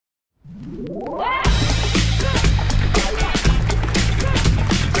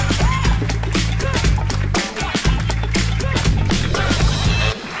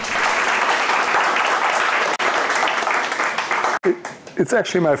It's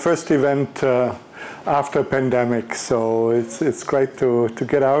actually my first event after pandemic, so it's great to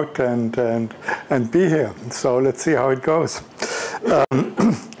get out and be here. So let's see how it goes.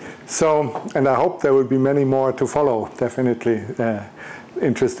 And I hope there will be many more to follow. Definitely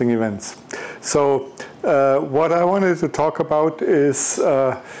interesting events. So what I wanted to talk about is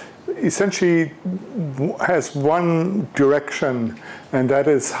essentially has one direction, and that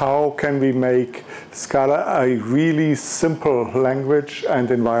is how can we make Scala a really simple language and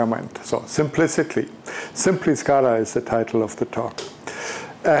environment. So simplicity. Simply Scala is the title of the talk.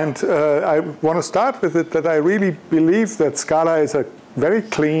 And I want to start with it that I really believe that Scala is a very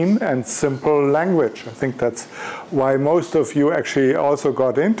clean and simple language. I think that's why most of you actually also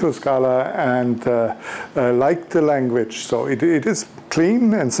got into Scala and liked the language. So it is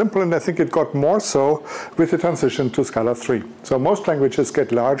clean and simple, and I think it got more so with the transition to Scala 3. So most languages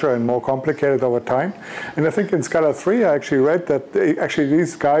get larger and more complicated over time. And I think in Scala 3, I actually read that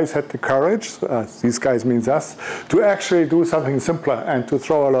these guys had the courage, these guys means us, to actually do something simpler and to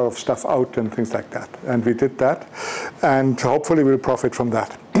throw a lot of stuff out and things like that. And we did that, and hopefully we'll profit from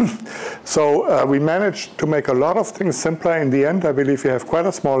that. So we managed to make a lot of things simpler in the end. I believe we have quite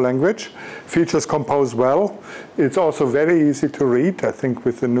a small language. Features compose well. It's also very easy to read. I think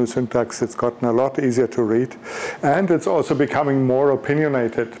with the new syntax, it's gotten a lot easier to read. And it's also becoming more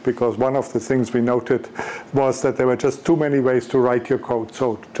opinionated, because one of the things we noted was that there were just too many ways to write your code.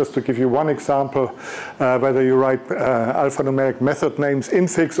 So just to give you one example, whether you write alphanumeric method names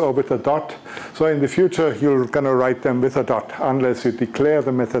infix or with a dot. So in the future, you're going to write them with a dot, unless you declare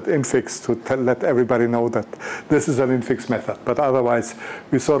the method infix to let everybody know that this is an infix method. But otherwise,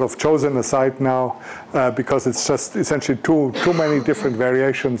 we sort of chosen a side now because it's just essentially too many different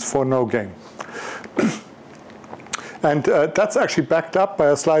variations for no gain. And that's actually backed up by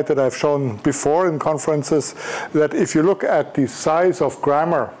a slide that I've shown before in conferences, that if you look at the size of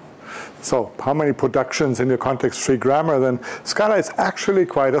grammar, so how many productions in your context-free grammar, then Scala is actually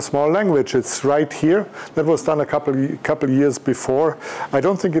quite a small language. It's right here. That was done a couple years before. I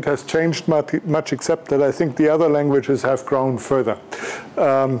don't think it has changed much, except that I think the other languages have grown further.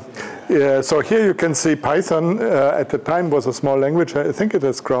 So here you can see Python at the time was a small language. I think it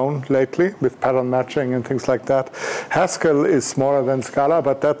has grown lately with pattern matching and things like that. Haskell is smaller than Scala,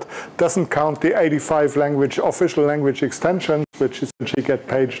 but that doesn't count the 85 official language extensions, which essentially get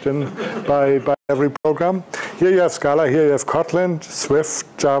paged in by every program. Here you have Scala, here you have Kotlin,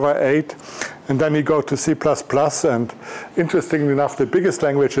 Swift, Java 8, and then you go to C++, and interestingly enough, the biggest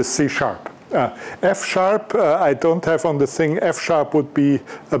language is C#. F#, I don't have on the thing. F# would be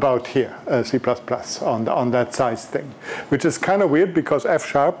about here, C++ on that size thing, which is kind of weird because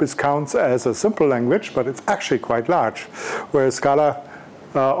F# counts as a simple language, but it's actually quite large, whereas Scala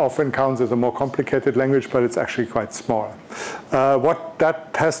often counts as a more complicated language, but it's actually quite small. What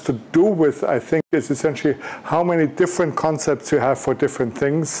that has to do with, I think, is essentially how many different concepts you have for different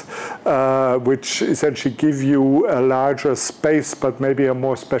things, which essentially give you a larger space, but maybe a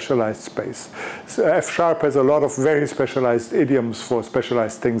more specialized space. So F# has a lot of very specialized idioms for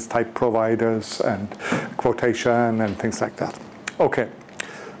specialized things, type providers and quotation and things like that. Okay.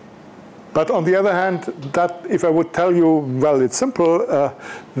 But on the other hand, that if I would tell you, well, it's simple,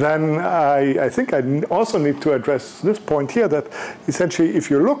 then I think I also need to address this point here, that essentially if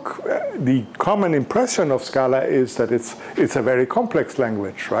you look, the common impression of Scala is that it's a very complex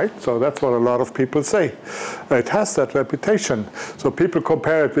language, right? So that's what a lot of people say. It has that reputation. So people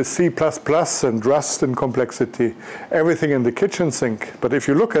compare it with C++ and Rust in complexity, everything in the kitchen sink. But if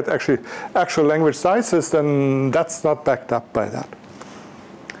you look at actual language sizes, then that's not backed up by that.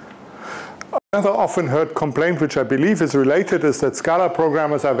 Another often heard complaint, which I believe is related, is that Scala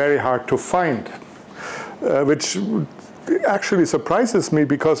programmers are very hard to find, which actually surprises me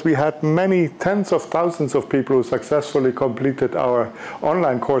because we had many tens of thousands of people who successfully completed our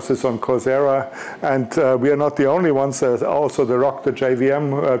online courses on Coursera, and we are not the only ones. There's also the Rock the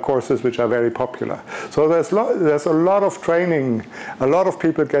JVM courses, which are very popular. So there's a lot of training. A lot of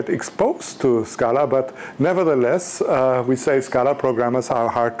people get exposed to Scala, but nevertheless, we say Scala programmers are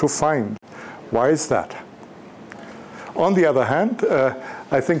hard to find. Why is that? On the other hand,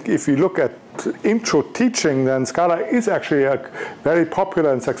 I think if you look at intro teaching, then Scala is actually a very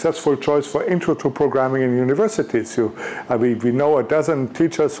popular and successful choice for intro to programming in universities. We know a dozen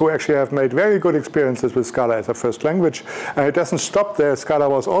teachers who actually have made very good experiences with Scala as a first language. And it doesn't stop there. Scala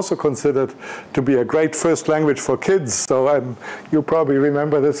was also considered to be a great first language for kids. So you probably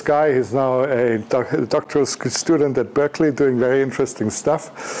remember this guy. He's now a doctoral student at Berkeley doing very interesting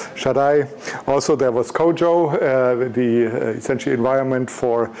stuff. Shaddai. Also, there was Kojo, the essentially environment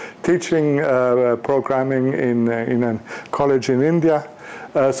for teaching programming in a college in India.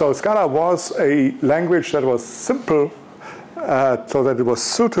 So Scala was a language that was simple, so that it was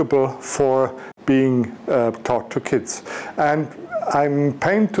suitable for being taught to kids. And I'm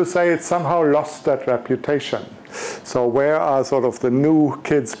pained to say it somehow lost that reputation. So where are sort of the new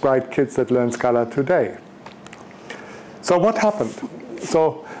kids, bright kids that learn Scala today? So what happened?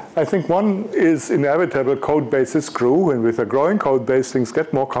 So I think one is inevitable, code bases grew, and with a growing code base, things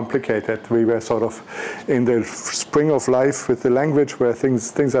get more complicated. We were sort of in the spring of life with the language where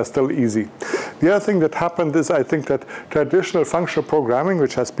things are still easy. The other thing that happened is I think that traditional functional programming,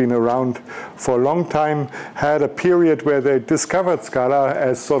 which has been around for a long time, had a period where they discovered Scala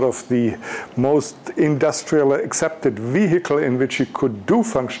as sort of the most industrial accepted vehicle in which you could do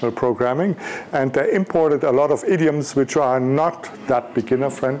functional programming, and they imported a lot of idioms which are not that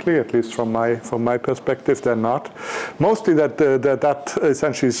beginner-friendly. At least from my perspective, they're not. Mostly that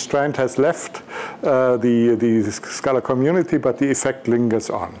essentially strand has left the Scala community, but the effect lingers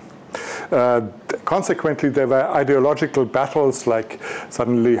on. Consequently, there were ideological battles, like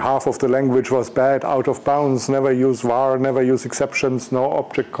suddenly half of the language was bad, out of bounds, never use var, never use exceptions, no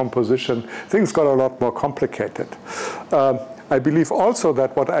object composition. Things got a lot more complicated. I believe also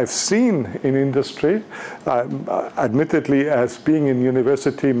that what I've seen in industry, admittedly as being in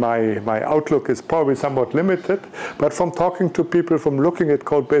university, my outlook is probably somewhat limited, but from talking to people, from looking at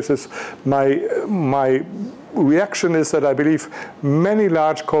code bases, my reaction is that I believe many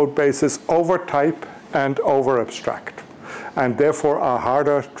large code bases overtype and over-abstract, and therefore are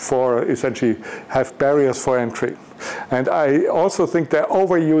harder for, essentially, have barriers for entry. And I also think they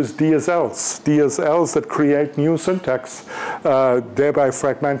overuse DSLs that create new syntax, thereby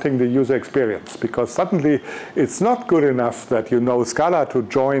fragmenting the user experience. Because suddenly it's not good enough that you know Scala to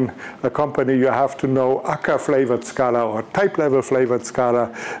join a company. You have to know akka-flavored Scala or type-level flavored Scala,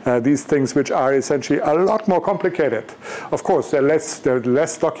 these things which are essentially a lot more complicated. Of course, they're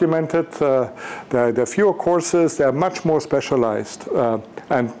less documented, there are fewer courses, they're much more specialized,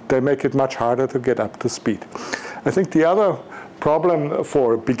 and they make it much harder to get up to speed. I think the other problem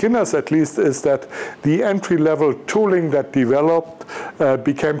for beginners, at least, is that the entry-level tooling that developed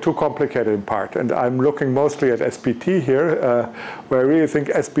became too complicated in part. And I'm looking mostly at SPT here, where I really think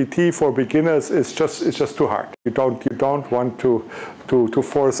SPT for beginners is just too hard. You don't want to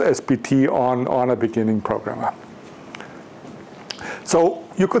force SPT on a beginning programmer. So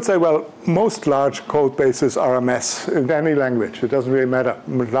you could say, well, most large code bases are a mess in any language. It doesn't really matter.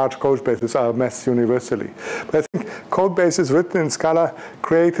 Large code bases are a mess universally. But I think code bases written in Scala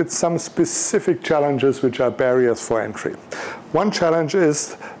created some specific challenges which are barriers for entry. One challenge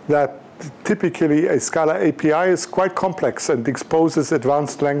is that typically a Scala API is quite complex and exposes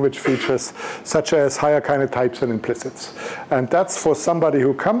advanced language features such as higher kind of types and implicits. And that's, for somebody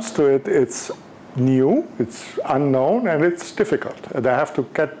who comes to it, it's new, it's unknown, and it's difficult. They have to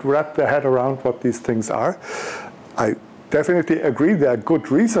wrap their head around what these things are. I definitely agree there are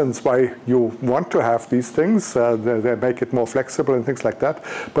good reasons why you want to have these things. They make it more flexible and things like that.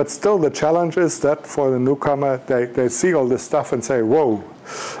 But still, the challenge is that for the newcomer, they see all this stuff and say, whoa.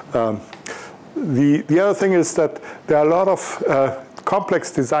 The other thing is that there are a lot of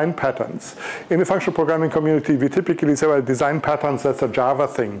complex design patterns. In the functional programming community, we typically say, well, design patterns, that's a Java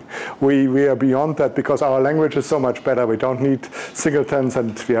thing. We are beyond that because our language is so much better. We don't need singletons,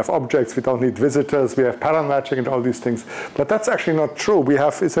 and we have objects. We don't need visitors. We have pattern matching and all these things. But that's actually not true. We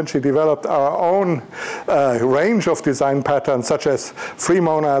have essentially developed our own range of design patterns, such as free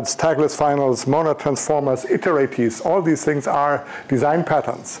monads, tagless finals, monad transformers, iterates. All these things are design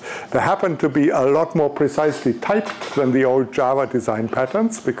patterns. They happen to be a lot more precisely typed than the old Java design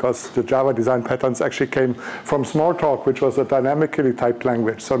patterns, because the Java design patterns actually came from Smalltalk, which was a dynamically typed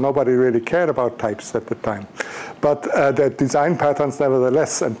language, so nobody really cared about types at the time. But they're design patterns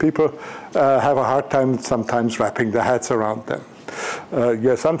nevertheless, and people have a hard time sometimes wrapping their heads around them.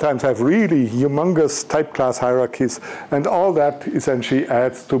 You sometimes have really humongous type class hierarchies, and all that essentially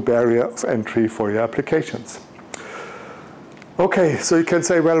adds to barrier of entry for your applications. Okay, so you can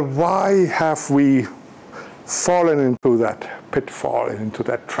say, well, why have we fallen into that pitfall, into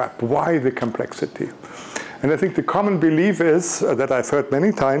that trap? Why the complexity? And I think the common belief is, that I've heard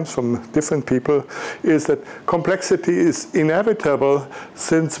many times from different people, is that complexity is inevitable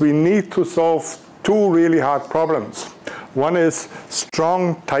since we need to solve two really hard problems. One is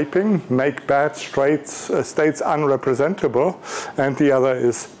strong typing, make bad states unrepresentable, and the other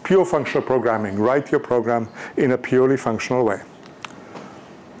is pure functional programming, write your program in a purely functional way.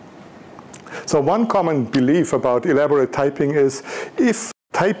 So one common belief about elaborate typing is if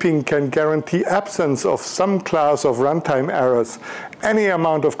typing can guarantee absence of some class of runtime errors, any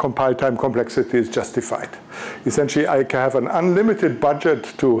amount of compile time complexity is justified. Essentially, I can have an unlimited budget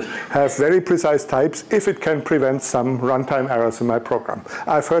to have very precise types if it can prevent some runtime errors in my program.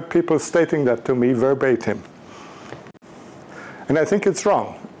 I've heard people stating that to me verbatim. And I think it's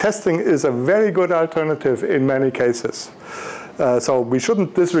wrong. Testing is a very good alternative in many cases. So we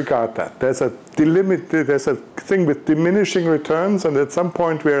shouldn't disregard that. There's a thing with diminishing returns, and at some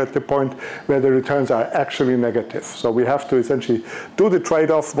point we're at the point where the returns are actually negative. So we have to essentially do the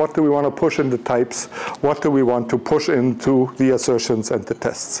trade-off. What do we want to push in the types? What do we want to push into the assertions and the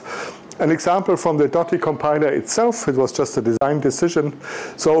tests? An example from the Dotty compiler itself, it was just a design decision.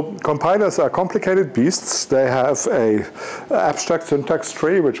 So compilers are complicated beasts. They have an abstract syntax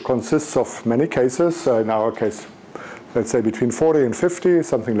tree, which consists of many cases. In our case, let's say between 40 and 50,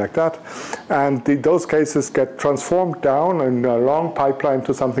 something like that. And those cases get transformed down in a long pipeline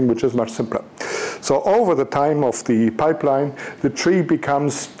to something which is much simpler. So over the time of the pipeline, the tree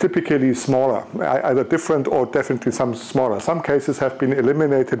becomes typically smaller, either different or definitely some smaller. Some cases have been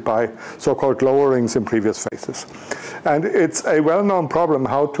eliminated by so-called lowerings in previous phases. And it's a well-known problem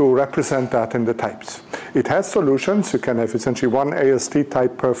how to represent that in the types. It has solutions. You can have essentially one AST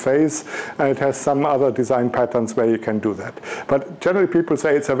type per phase, and it has some other design patterns where you can do that. But generally people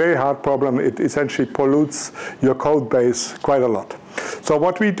say it's a very hard problem. It essentially pollutes your code base quite a lot. So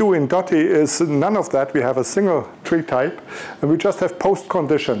what we do in Dotty is none of that. We have a single tree type, and we just have post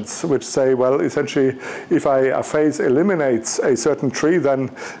conditions, which say, well, essentially, if a phase eliminates a certain tree, then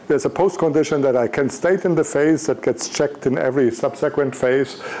there's a post condition that I can state in the phase that gets checked in every subsequent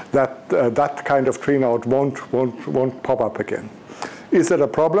phase that that kind of tree node won't pop up again. Is that a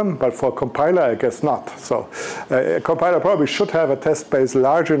problem? But for a compiler, I guess not. So a compiler probably should have a test base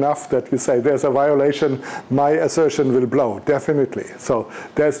large enough that you say there's a violation, my assertion will blow, definitely. So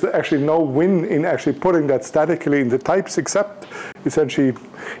there's actually no win in actually putting that statically in the types, except essentially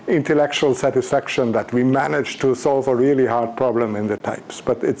intellectual satisfaction that we managed to solve a really hard problem in the types.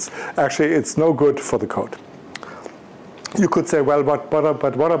 But it's no good for the code. You could say, well, but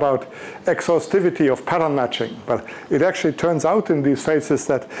what about exhaustivity of pattern matching? But it actually turns out in these phases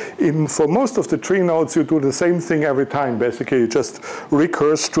that for most of the tree nodes, you do the same thing every time. Basically, you just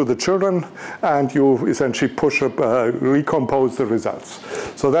recurse to the children, and you essentially recompose the results.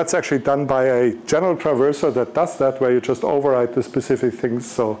 So that's actually done by a general traverser that does that, where you just override the specific things.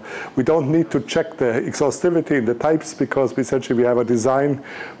 So we don't need to check the exhaustivity in the types, because essentially we have a design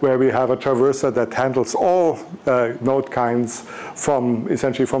where we have a traverser that handles all node kinds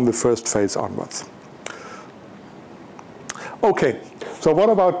essentially from the first phase onwards. Okay, so what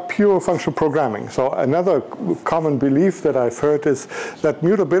about pure functional programming? So another common belief that I've heard is that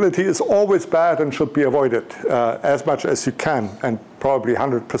mutability is always bad and should be avoided as much as you can, and probably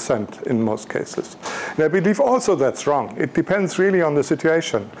 100% in most cases. And I believe also that's wrong. It depends really on the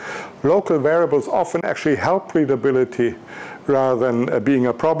situation. Local variables often actually help readability rather than being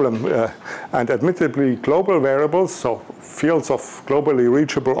a problem. And admittedly, global variables, so fields of globally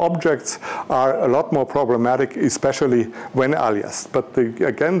reachable objects, are a lot more problematic, especially when aliased. But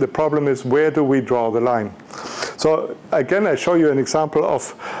again, the problem is, where do we draw the line? So again, I show you an example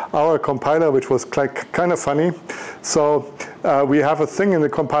of our compiler, which was kind of funny. So we have a thing in the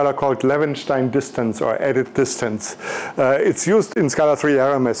compiler called Levenstein distance, or edit distance. It's used in Scala 3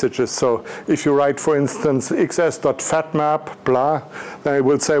 error messages. So if you write, for instance, xs.fatmap, blah, then it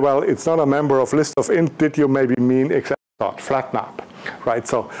will say, well, it's not a member of list of int. Did you maybe mean xs.flatmap? Right,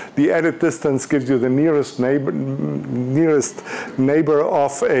 so the edit distance gives you the nearest neighbor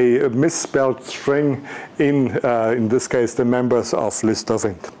of a misspelled string in this case, the members of list of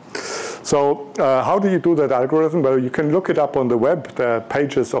int. So how do you do that algorithm? Well, you can look it up on the web. There are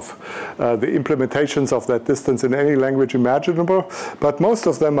pages of the implementations of that distance in any language imaginable. But most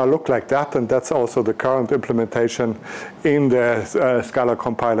of them look like that, and that's also the current implementation in the Scala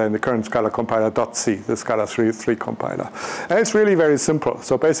compiler, in the current Scala compiler .c, the Scala 3 compiler. And it's really very simple.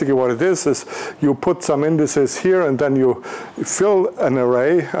 So basically what it is you put some indices here, and then you fill an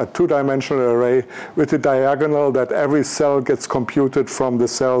array, a two-dimensional array, with a diagonal that every cell gets computed from the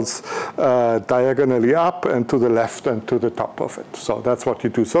cells diagonally up and to the left and to the top of it. So that's what you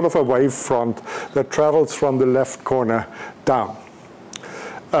do, sort of a wave front that travels from the left corner down.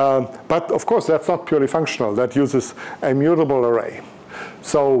 But of course, that's not purely functional. That uses a mutable array.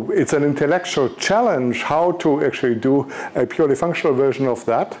 So it's an intellectual challenge how to actually do a purely functional version of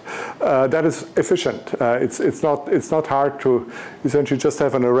that that is efficient. It's not hard to essentially just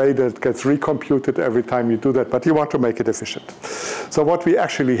have an array that gets recomputed every time you do that, but you want to make it efficient. So what we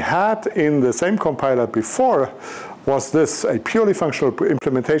actually had in the same compiler before was this, a purely functional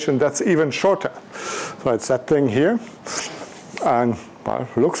implementation that's even shorter. So it's that thing here. And well,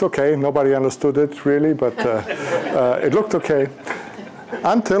 it looks okay. Nobody understood it really, but it looked okay.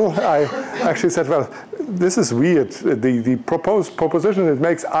 Until I actually said, well, this is weird. The propositions it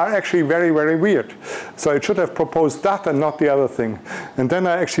makes are actually very, very weird. So it should have proposed that and not the other thing. And then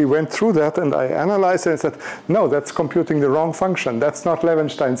I actually went through that and I analyzed it and said, no, that's computing the wrong function. That's not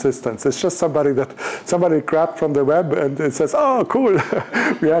Levenshtein systems. It's just somebody grabbed from the web and it says, oh, cool.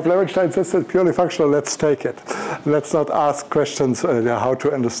 We have Levenshtein systems purely functional. Let's take it. Let's not ask questions how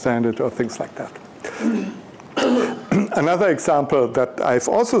to understand it or things like that. Another example that I've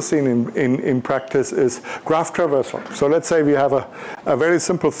also seen in practice is graph traversal. So let's say we have a very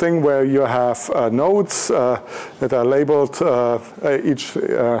simple thing where you have nodes that are labeled each,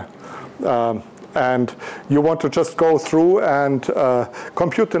 and you want to just go through and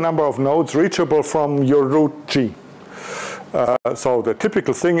compute the number of nodes reachable from your root G. So the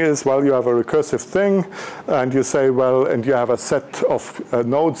typical thing is, well, you have a recursive thing, and you say, well, and you have a set of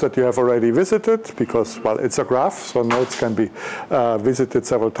nodes that you have already visited, because, well, it's a graph, so nodes can be visited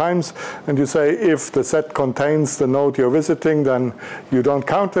several times. And you say, if the set contains the node you're visiting, then you don't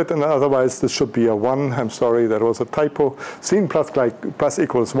count it, and otherwise this should be a 1. I'm sorry, that was a typo. Scene plus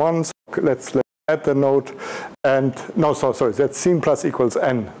equals 1. So let's add the node, and no, sorry, that's scene plus equals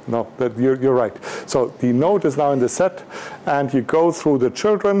n. No, you're right. So the node is now in the set, and you go through the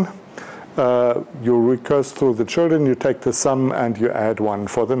children, you recurse through the children, you take the sum, and you add 1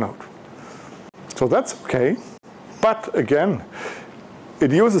 for the node. So that's okay, but again,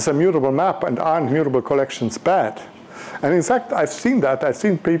 it uses a mutable map, and aren't mutable collections bad? And in fact, I've seen that. I've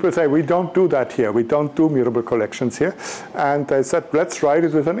seen people say, we don't do that here. We don't do mutable collections here. And they said, let's write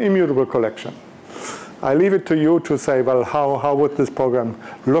it with an immutable collection. I leave it to you to say, well, how would this program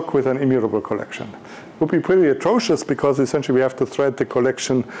look with an immutable collection? It would be pretty atrocious, because essentially we have to thread the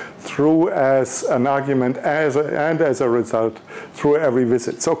collection through as an argument and as a result through every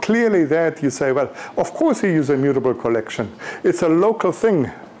visit. So clearly that you say, well, of course you use a mutable collection. It's a local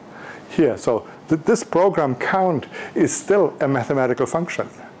thing here. So this program count is still a mathematical function.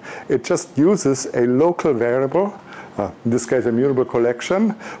 It just uses a local variable, in this case a mutable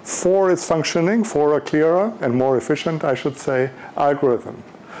collection, for its functioning, for a clearer and more efficient, I should say, algorithm.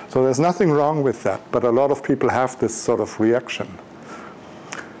 So there's nothing wrong with that, but a lot of people have this sort of reaction.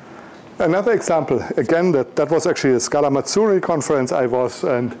 Another example, again, that was actually a Scala Matsuri conference I was,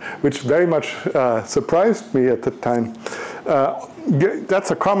 and which very much surprised me at the time.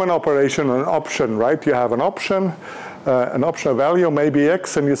 That's a common operation, an option, right? You have an optional value, maybe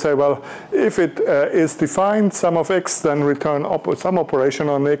x, and you say, well, if it is defined, sum of x, then return some operation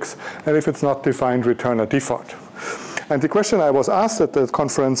on x, and if it's not defined, return a default. And the question I was asked at the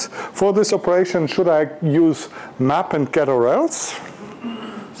conference, for this operation, should I use map and get or else?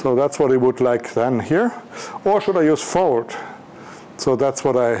 So that's what it would like then here. Or should I use forward? So that's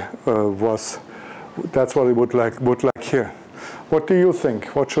what that's what it would like here. What do you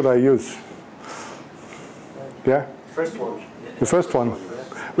think? What should I use? Yeah? First one. The first one.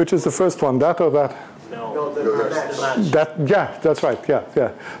 Which is the first one, that or that? No, the match. That, yeah, that's right,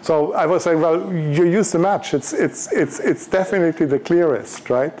 yeah. So I was saying, well, you use the match. It's definitely the clearest,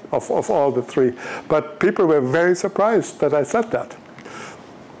 right, of all the three. But people were very surprised that I said that.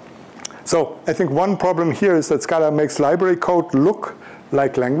 So I think one problem here is that Scala makes library code look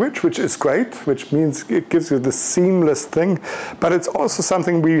like language, which is great, which means it gives you the seamless thing. But it's also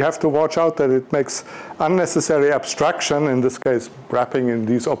something we have to watch out, that it makes unnecessary abstraction, in this case wrapping in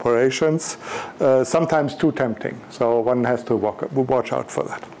these operations, sometimes too tempting. So one has to watch out for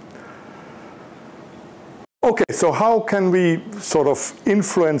that. Okay, so how can we sort of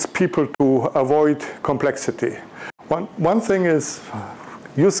influence people to avoid complexity? One thing is,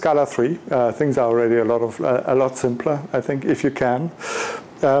 use Scala 3. Things are already a lot simpler, I think, if you can.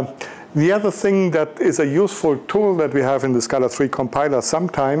 The other thing that is a useful tool that we have in the Scala 3 compiler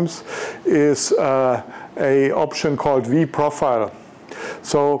sometimes is a option called vProfile.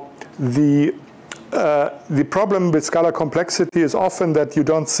 So the problem with Scala complexity is often that you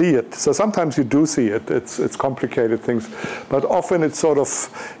don't see it. So sometimes you do see it. It's complicated things, but often it's sort of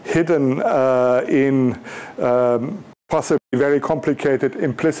hidden in possibly very complicated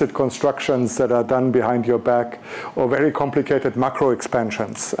implicit constructions that are done behind your back, or very complicated macro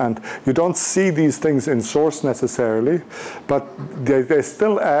expansions. And you don't see these things in source necessarily, but they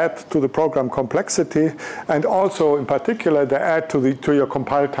still add to the program complexity, and also in particular they add to your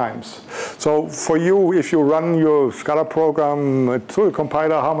compile times. So for you, if you run your Scala program through the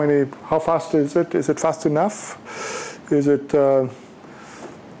compiler, how fast is it? Is it fast enough? Is it so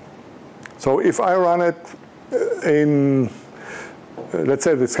if I run it let's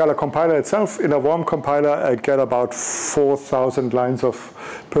say the Scala compiler itself, in a warm compiler, I get about 4,000 lines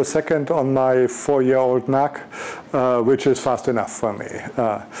per second on my 4-year-old Mac, which is fast enough for me.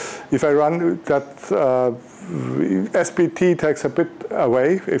 If I run that, SBT takes a bit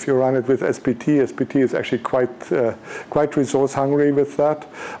away. If you run it with SBT is actually quite resource hungry with that,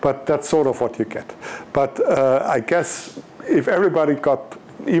 but that's sort of what you get. But I guess if everybody got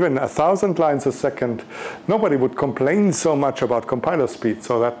even 1,000 lines a second, nobody would complain so much about compiler speed.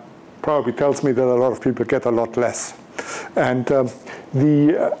 So that probably tells me that a lot of people get a lot less. And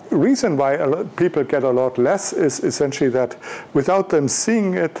the reason why people get a lot less is essentially that without them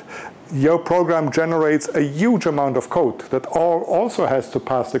seeing it, your program generates a huge amount of code that also has to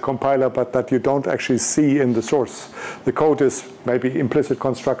pass the compiler, but that you don't actually see in the source. The code is maybe implicit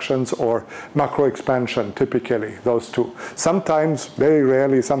constructions or macro expansion, typically, those two. Sometimes, very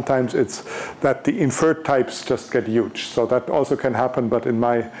rarely, sometimes it's that the inferred types just get huge. So that also can happen, but in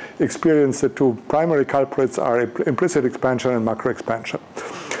my experience, the two primary culprits are implicit expansion and macro expansion.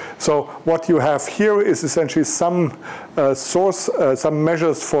 So what you have here is essentially some some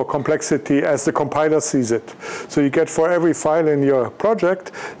measures for complexity as the compiler sees it. So you get for every file in your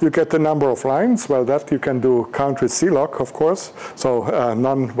project, you get the number of lines. Well, that you can do count with CLOC, of course. So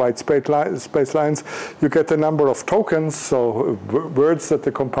non-white space lines. You get the number of tokens, so words that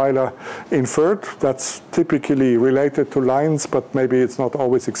the compiler inferred. That's typically related to lines, but maybe it's not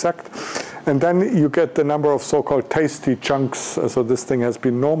always exact. And then you get the number of so-called tasty chunks. So this thing has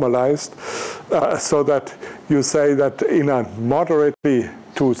been normalized so that you say that in a moderately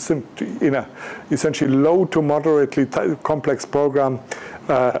to essentially low to moderately complex program,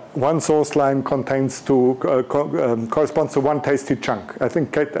 one source line corresponds to one tasty chunk. I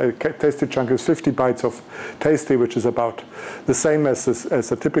think tasty chunk is 50 bytes of tasty, which is about the same as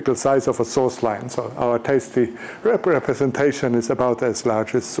a typical size of a source line. So our tasty representation is about as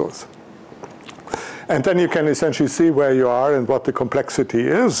large as source. And then you can essentially see where you are and what the complexity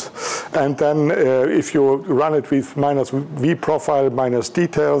is. And then if you run it with minus v profile minus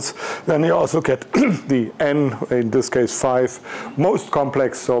details, then you also get the n, in this case 5, most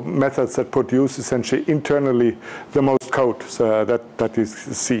complex, so methods that produce essentially internally the most code that you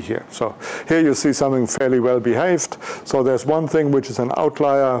see here. So here you see something fairly well behaved. So there's one thing which is an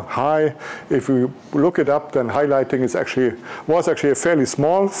outlier high. If we look it up, then highlighting was actually a fairly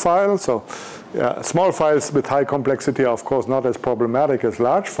small file. So small files with high complexity are, of course, not as problematic as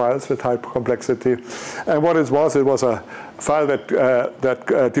large files with high complexity. And what it was a file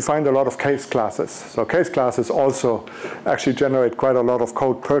that defined a lot of case classes. So case classes also actually generate quite a lot of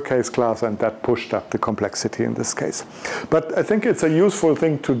code per case class, and that pushed up the complexity in this case. But I think it's a useful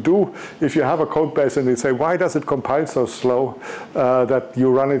thing to do if you have a code base and you say, why does it compile so slow, that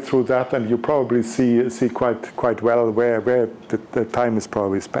you run it through that, and you probably see quite well where the time is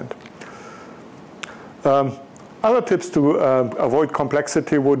probably spent. Other tips to avoid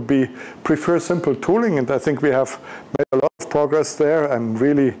complexity would be prefer simple tooling, and I think we have made a lot of progress there. I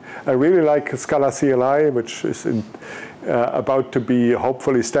really like Scala CLI, which is about to be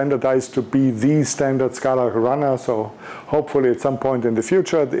hopefully standardized to be the standard Scala runner. So hopefully at some point in the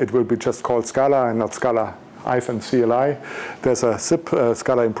future it will be just called Scala and not Scala-CLI. There's a SIP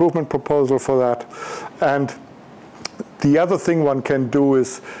Scala improvement proposal for that. And the other thing one can do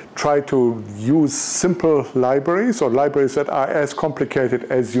is try to use simple libraries, or libraries that are as complicated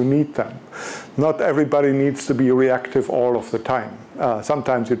as you need them. Not everybody needs to be reactive all of the time.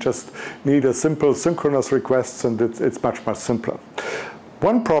 Sometimes you just need a simple synchronous requests, and it's much simpler.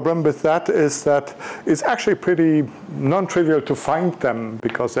 One problem with that is that it's actually pretty non-trivial to find them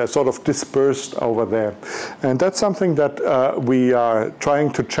because they're sort of dispersed over there. And that's something that we are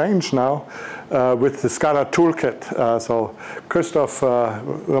trying to change now with the Scala toolkit. So Christoph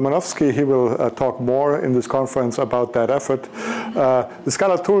Romanowski, he will talk more in this conference about that effort. The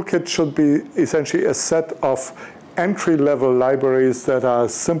Scala toolkit should be essentially a set of entry-level libraries that are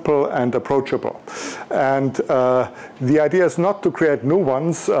simple and approachable. And the idea is not to create new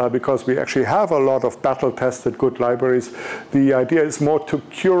ones because we actually have a lot of battle-tested good libraries. The idea is more to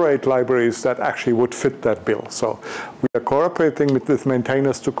curate libraries that actually would fit that bill. So we are cooperating with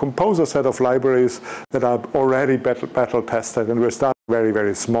maintainers to compose a set of libraries that are already battle-tested, and we're starting very,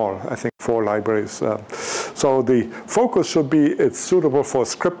 very small, I think 4 libraries. So the focus should be it's suitable for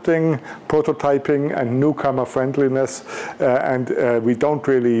scripting, prototyping, and newcomer friendliness. And we don't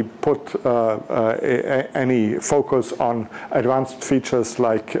really put any focus on advanced features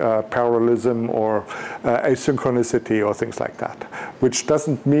like parallelism or asynchronicity or things like that, which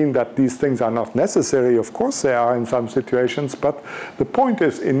doesn't mean that these things are not necessary. Of course they are in some situations, but the point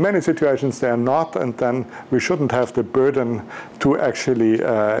is, in many situations they are not, and then we shouldn't have the burden to actually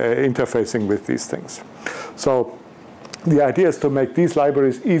interfacing with these things. So the idea is to make these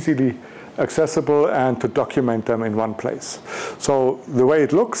libraries easily accessible and to document them in one place. So the way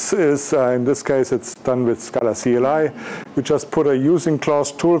it looks is, in this case, it's done with Scala CLI. We just put a using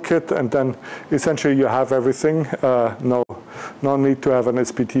clause toolkit, and then essentially you have everything. No need to have an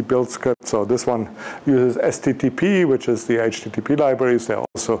SPT build script. So this one uses STTP, which is the HTTP libraries. They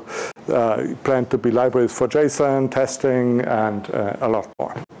also plan to be libraries for JSON, testing, and a lot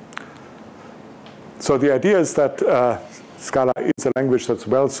more. So the idea is that Scala is a language that's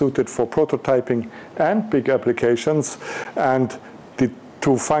well suited for prototyping and big applications, and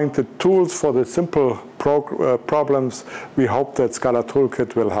to find the tools for the simple problems, we hope that Scala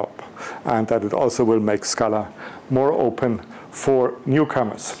Toolkit will help, and that it also will make Scala more open for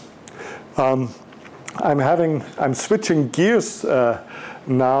newcomers. I'm switching gears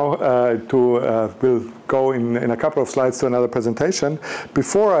now we'll go in a couple of slides to another presentation.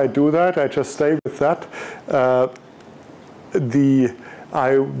 Before I do that, I just stay with that.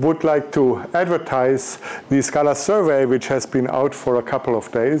 I would like to advertise the Scala survey, which has been out for a couple of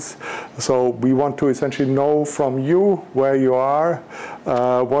days. So we want to essentially know from you where you are,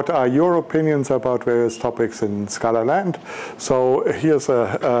 what are your opinions about various topics in Scala land. So here's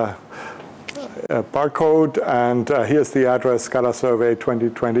a barcode, and here's the address, Scala Survey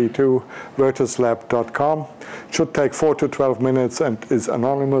 2022, virtuslab.com. Should take 4 to 12 minutes and is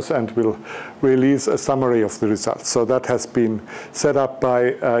anonymous, and will release a summary of the results. So that has been set up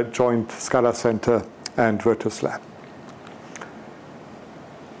by joint Scala Center and Virtus Lab.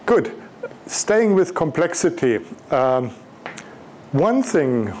 Good. Staying with complexity. One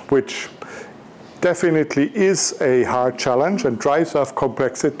thing which definitely is a hard challenge and drives up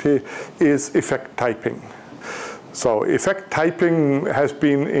complexity is effect typing. So effect typing has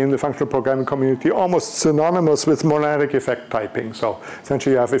been in the functional programming community almost synonymous with monadic effect typing. So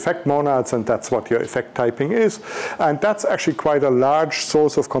essentially you have effect monads, and that's what your effect typing is. And that's actually quite a large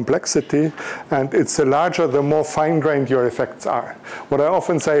source of complexity, and it's the larger, the more fine-grained your effects are. What I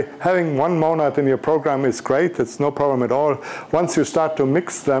often say, having one monad in your program is great, it's no problem at all. Once you start to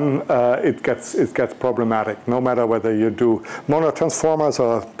mix them, it gets problematic. No matter whether you do monad transformers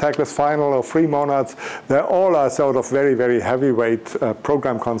or tagless final or free monads, they all are sort of very, very heavyweight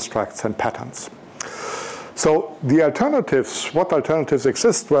program constructs and patterns. So the alternatives, what alternatives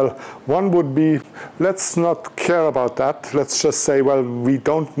exist? Well, one would be, let's not care about that. Let's just say, well, we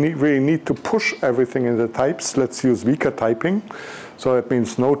don't really need to push everything in the types. Let's use weaker typing. So it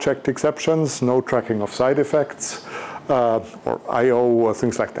means no checked exceptions, no tracking of side effects, or I/O or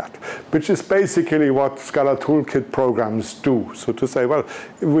things like that, which is basically what Scala Toolkit programs do. So to say, well,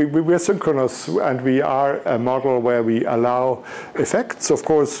 we're synchronous, and we are a model where we allow effects, of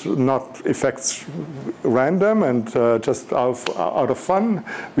course, not effects random and just out of fun.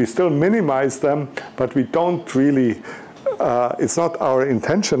 We still minimize them, but we don't really, it's not our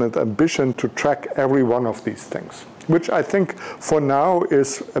intention and ambition to track every one of these things, which I think for now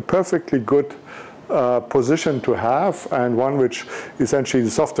is a perfectly good position to have, and one which essentially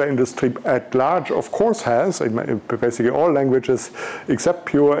the software industry at large, of course, has. Basically all languages except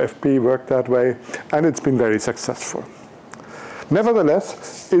pure FP work that way, and it's been very successful.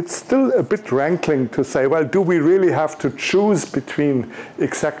 Nevertheless, it's still a bit rankling to say, well, do we really have to choose between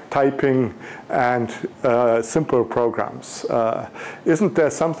exact typing and simple programs? Isn't there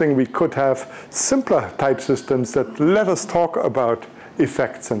something we could have simpler type systems that let us talk about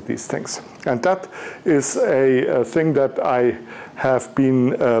effects and these things? And that is a thing that I have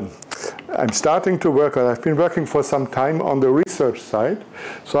been, I'm starting to work on. I've been working for some time on the research side.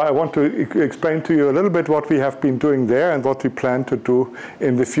 So I want to explain to you a little bit what we have been doing there and what we plan to do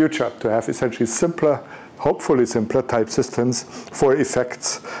in the future to have essentially simpler, hopefully simpler type systems for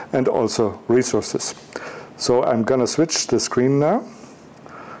effects and also resources. So I'm going to switch the screen now.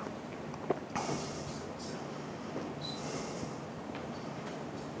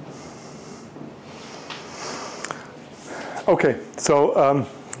 Okay, so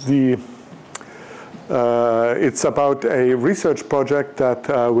it's about a research project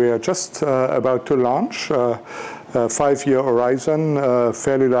that we are just about to launch, a 5-year horizon,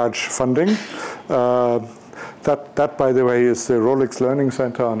 fairly large funding. That, by the way, is the Rolex Learning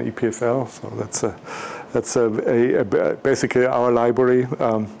Center on EPFL. So that's basically our library,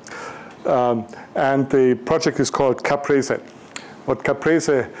 and the project is called Caprese. What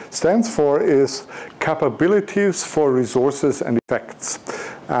Caprese stands for is capabilities for resources and effects.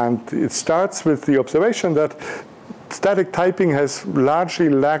 And it starts with the observation that static typing has largely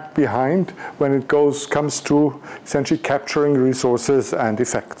lagged behind when it comes to essentially capturing resources and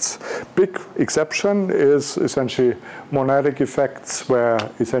effects. Big exception is essentially monadic effects, where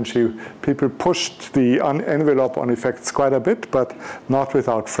essentially people pushed the envelope on effects quite a bit, but not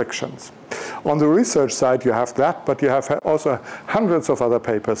without frictions. On the research side, you have that, but you have also hundreds of other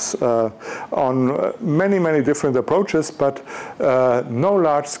papers on many, many different approaches, but no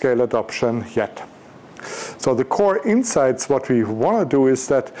large-scale adoption yet. So the core insights, what we want to do is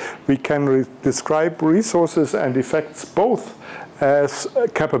that we can describe resources and effects both as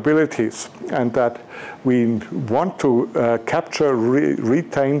capabilities, and that we want to capture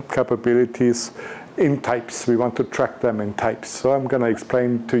retained capabilities in types. We want to track them in types. So I'm going to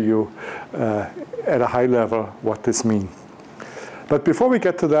explain to you at a high level what this means. But before we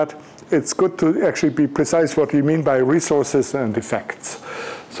get to that, it's good to actually be precise what we mean by resources and effects.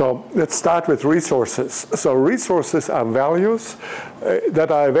 So let's start with resources. So resources are values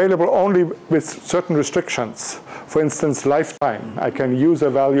that are available only with certain restrictions. For instance, lifetime. I can use a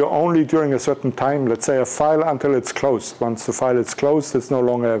value only during a certain time, let's say a file until it's closed. Once the file is closed, it's no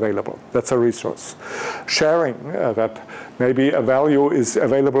longer available. That's a resource. Sharing, that maybe a value is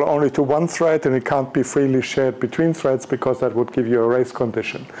available only to one thread and it can't be freely shared between threads because that would give you a race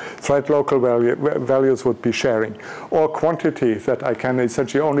condition. Thread local values would be sharing. Or quantity, that I can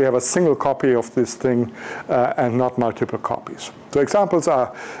essentially only have a single copy of this thing and not multiple copies. So examples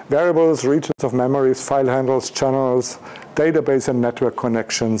are variables, regions of memories, file handles, channels, database and network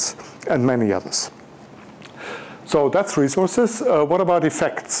connections, and many others. So that's resources. What about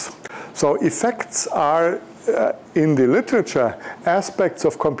effects? So effects are, in the literature, aspects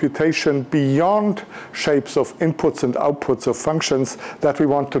of computation beyond shapes of inputs and outputs of functions that we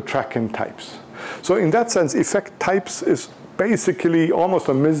want to track in types. So in that sense, effect types is basically almost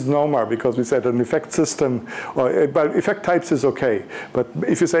a misnomer, because we said an effect system, well, effect types is okay. But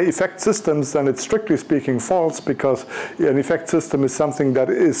if you say effect systems, then it's strictly speaking false, because an effect system is something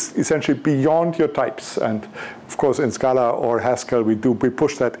that is essentially beyond your types. And of course, in Scala or Haskell, we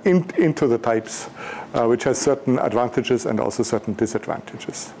push that into the types, which has certain advantages and also certain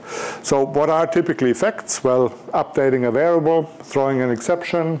disadvantages. So what are typically effects? Well, updating a variable, throwing an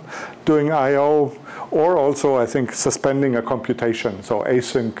exception, doing I/O, or also, I think, suspending a computation. So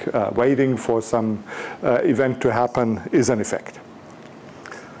async, waiting for some event to happen is an effect.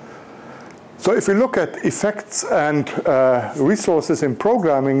 So if we look at effects and resources in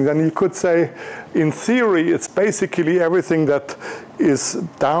programming, then you could say, in theory, it's basically everything that is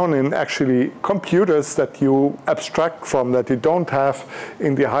down in actually computers that you abstract from, that you don't have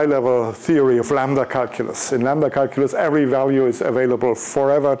in the high-level theory of lambda calculus. In lambda calculus, every value is available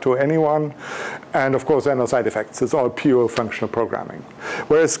forever to anyone. And of course, there are no side effects. It's all pure functional programming.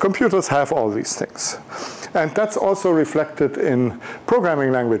 Whereas computers have all these things. And that's also reflected in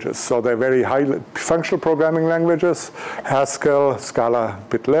programming languages. So they're very high functional programming languages, Haskell, Scala, a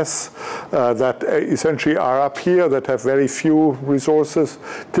bit less, that essentially are up here, that have very few resources,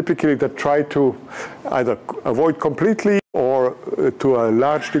 typically that try to either avoid completely or to a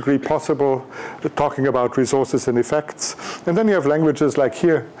large degree possible, talking about resources and effects. And then you have languages like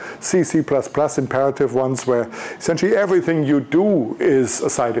here, C, C++, imperative ones, where essentially everything you do is a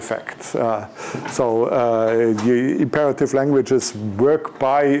side effect. The imperative languages work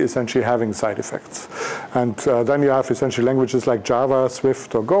by essentially having side effects. And then you have essentially languages like Java,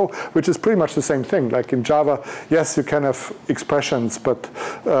 Swift, or Go, which is pretty much the same thing. Like in Java, yes, you can have expressions, but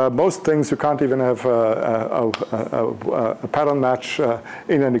most things you can't even have a pattern match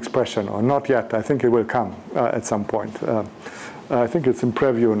in an expression, or not yet. I think it will come at some point. I think it's in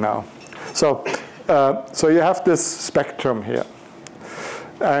preview now. So you have this spectrum here.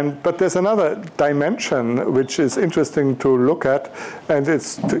 But there's another dimension which is interesting to look at, and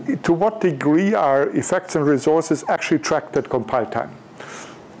it's to what degree are effects and resources actually tracked at compile time.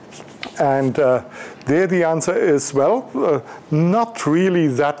 And there the answer is, well, not really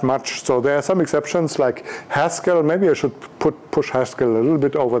that much. So there are some exceptions like Haskell. Maybe I should push Haskell a little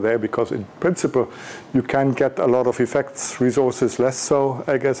bit over there, because in principle you can get a lot of effects, resources less so,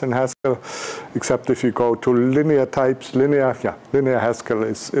 I guess, in Haskell, except if you go to linear types. Linear Haskell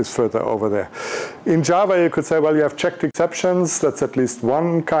is further over there. In Java, you could say, well, you have checked exceptions. That's at least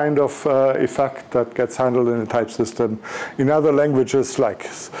one kind of effect that gets handled in a type system. In other languages like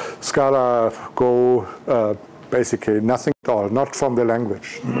Scala, Go, basically nothing at all, not from the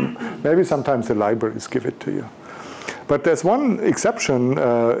language. Maybe sometimes the libraries give it to you. But there's one exception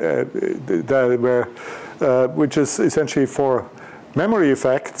which is essentially for memory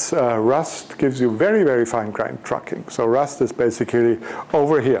effects. Rust gives you very, very fine-grained tracking. So Rust is basically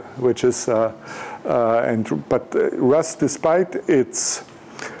over here, which is But Rust, despite its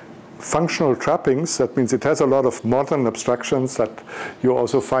functional trappings, that means it has a lot of modern abstractions that you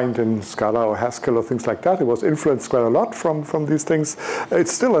also find in Scala or Haskell or things like that. It was influenced quite a lot from these things.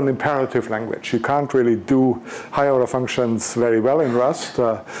 It's still an imperative language. You can't really do higher order functions very well in Rust.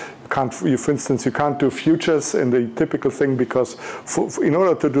 For instance, you can't do futures in the typical thing because in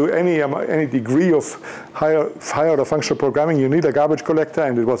order to do any degree of higher order functional programming, you need a garbage collector,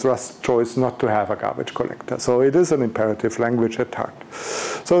 and it was Rust's choice not to have a garbage collector. So it is an imperative language at heart.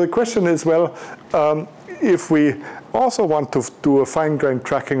 So the question is, well, if we also want to do a fine-grained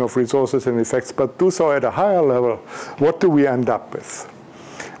tracking of resources and effects, but do so at a higher level, what do we end up with?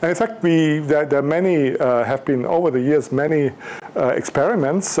 And in fact, there are many, have been over the years, many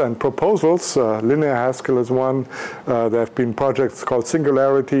experiments and proposals. Linear Haskell is one. There have been projects called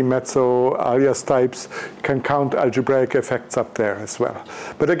Singularity, Mezzo, alias types. You can count algebraic effects up there as well.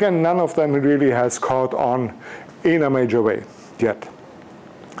 But again, none of them really has caught on in a major way yet.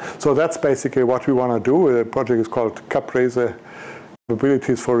 So that's basically what we want to do. The project is called Caprese,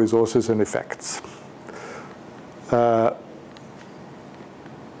 Capabilities for Resources and Effects.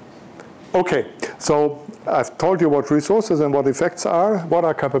 Okay, so I've told you what resources and what effects are. What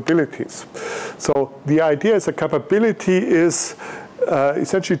are capabilities? So the idea is a capability is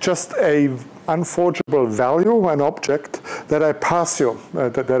essentially just a unforgeable value, an object that I pass you,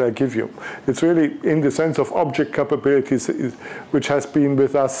 that I give you. It's really in the sense of object capabilities, which has been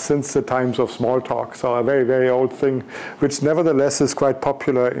with us since the times of Smalltalk. So a very, very old thing, which nevertheless is quite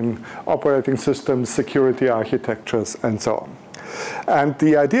popular in operating systems, security architectures, and so on. And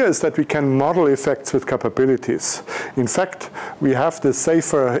the idea is that we can model effects with capabilities. In fact, we have the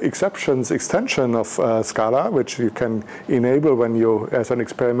safer exceptions extension of Scala, which you can enable when you, as an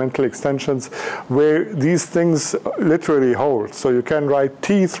experimental extensions, where these things literally hold. So you can write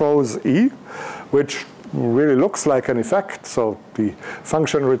T throws E, which really looks like an effect. So the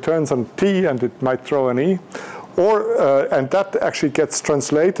function returns on T, and it might throw an E. And that actually gets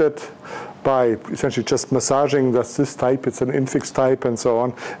translated by essentially just massaging this type. It's an infix type and so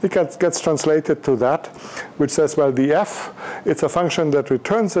on. It gets translated to that, which says, well, the f, it's a function that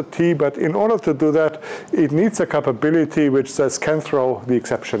returns a t, but in order to do that, it needs a capability which says can throw the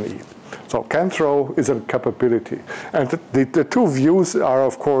exception e. So can throw is a capability. And the two views are,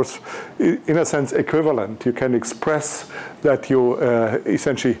 of course, in a sense, equivalent. You can express that you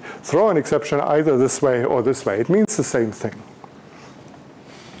essentially throw an exception either this way or this way. It means the same thing.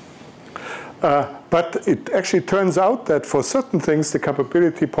 But it actually turns out that for certain things, the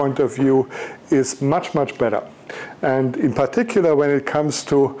capability point of view is much, much better. And in particular, when it comes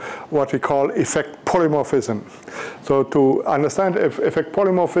to what we call effect polymorphism. So to understand effect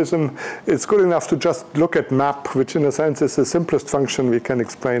polymorphism, it's good enough to just look at map, which in a sense is the simplest function. We can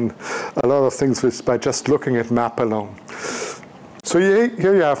explain a lot of things by just looking at map alone. So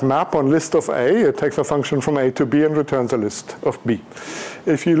here you have map on list of A. It takes a function from A to B and returns a list of B.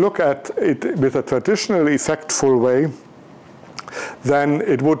 If you look at it with a traditional effectful way, then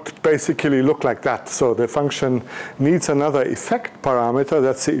it would basically look like that. So the function needs another effect parameter.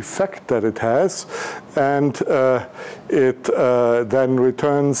 That's the effect that it has. And it then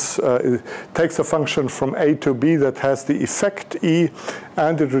returns, it takes a function from A to B that has the effect E,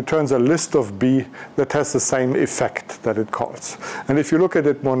 and it returns a list of B that has the same effect that it calls. And if you look at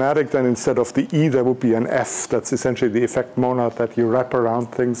it monadic, then instead of the E, there would be an F. That's essentially the effect monad that you wrap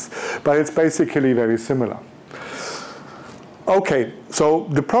around things. But it's basically very similar. Okay, so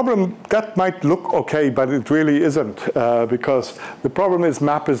the problem, that might look okay, but it really isn't, because the problem is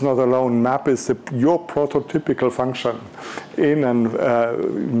map is not alone. Map is your prototypical function.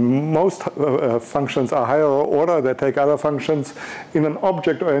 Most functions are higher order. They take other functions. In an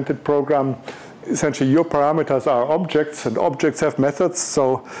object-oriented program, essentially your parameters are objects, and objects have methods,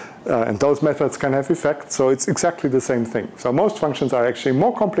 so and those methods can have effects, so it's exactly the same thing. So most functions are actually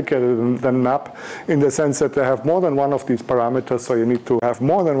more complicated than map in the sense that they have more than one of these parameters, so you need to have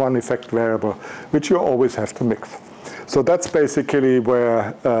more than one effect variable, which you always have to mix. So that's basically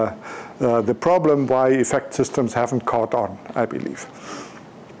where the problem why effect systems haven't caught on, I believe.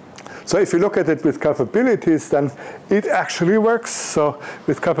 So if you look at it with capabilities, then it actually works. So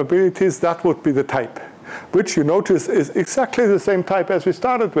with capabilities, that would be the type, which you notice is exactly the same type as we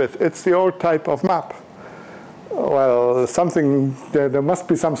started with. It's the old type of map. Well, there must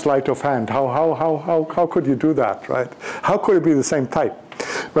be some sleight of hand. How could you do that, right? How could it be the same type?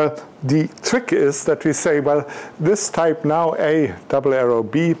 Well, the trick is that we say, well, this type now, A, double arrow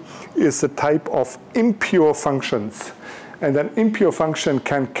B, is the type of impure functions. And an impure function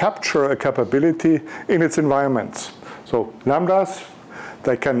can capture a capability in its environments. So lambdas,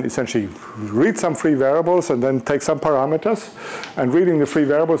 they can essentially read some free variables and then take some parameters. And reading the free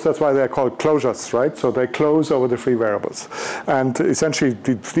variables, that's why they're called closures, right? So they close over the free variables. And essentially,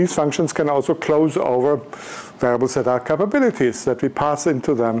 these functions can also close over variables that are capabilities that we pass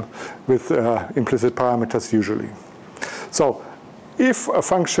into them with implicit parameters usually. So if a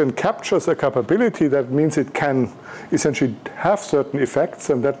function captures a capability, that means it can essentially have certain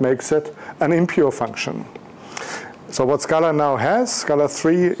effects, and that makes it an impure function. So what Scala now has, Scala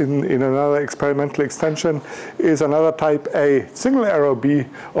 3 in another experimental extension, is another type A single arrow B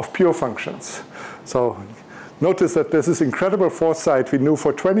of pure functions. So notice that this is incredible foresight. We knew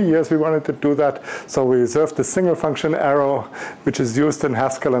for 20 years we wanted to do that, so we reserved the single function arrow, which is used in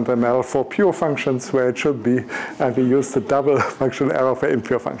Haskell and ML for pure functions where it should be, and we used the double function arrow for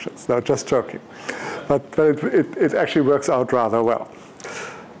impure functions. No, just joking. But it actually works out rather well.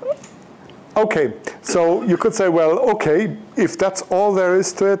 Okay, so you could say, well, okay, if that's all there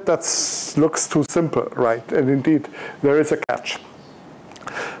is to it, that looks too simple, right? And indeed, there is a catch.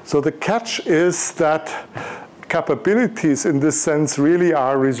 So the catch is that capabilities in this sense really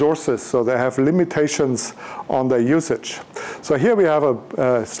are resources, so they have limitations on their usage. So here we have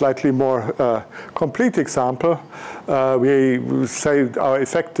a slightly more complete example. We say our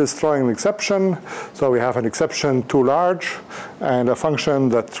effect is throwing an exception, so we have an exception too large and a function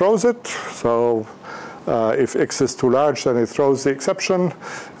that throws it. So if x is too large, then it throws the exception,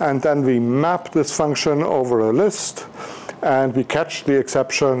 and then we map this function over a list, and we catch the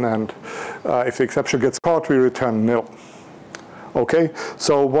exception, and if the exception gets caught, we return nil. Okay,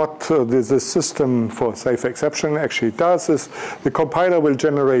 so what this system for safe exception actually does is the compiler will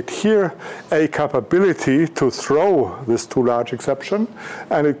generate here a capability to throw this too large exception,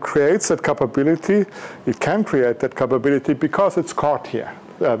 and it creates that capability. It can create that capability because it's caught here.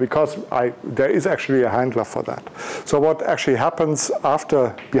 Because there is actually a handler for that. So what actually happens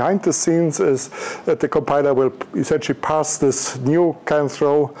after behind the scenes is that the compiler will essentially pass this new can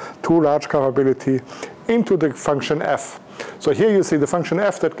throw too large capability into the function f. So here you see the function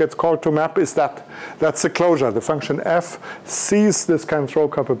f that gets called to map is that's the closure. The function f sees this can throw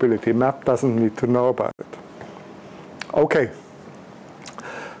capability. Map doesn't need to know about it. Okay.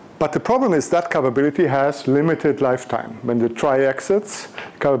 But the problem is that capability has limited lifetime. When the try exits,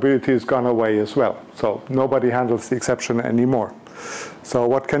 capability is gone away as well. So nobody handles the exception anymore. So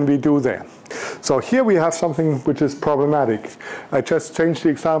what can we do there? So here we have something which is problematic. I just changed the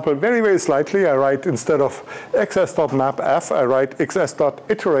example very, very slightly. I write instead of xs.mapf, I write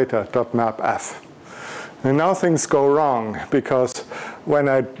xs.iterator.mapf. And now things go wrong, because when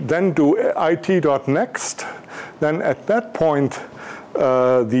I then do it.next, then at that point,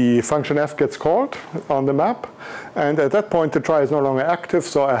 the function f gets called on the map, and at that point the try is no longer active,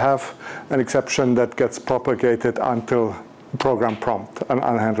 so I have an exception that gets propagated until program prompt, an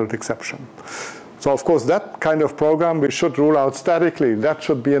unhandled exception. So of course that kind of program we should rule out statically. That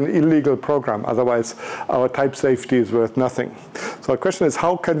should be an illegal program, otherwise our type safety is worth nothing. So the question is,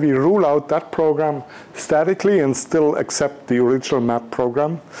 how can we rule out that program statically and still accept the original map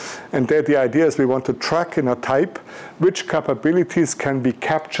program? And there the idea is we want to track in a type which capabilities can be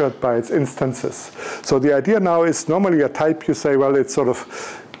captured by its instances. So the idea now is normally a type you say, well, it's sort of,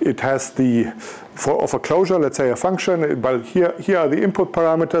 it has the, of a closure, let's say a function, well, here are the input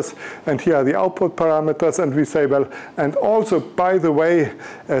parameters, and here are the output parameters, and we say, well, and also, by the way,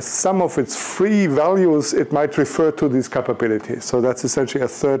 as some of its free values, it might refer to these capabilities. So that's essentially a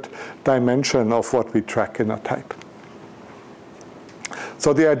third dimension of what we track in a type.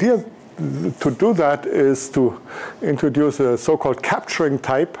 So the idea to do that is to introduce a so-called capturing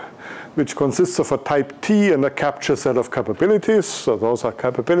type, which consists of a type T and a capture set of capabilities. So those are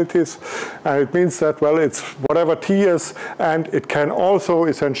capabilities. And it means that, well, it's whatever T is, and it can also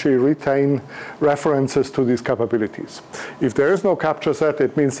essentially retain references to these capabilities. If there is no capture set,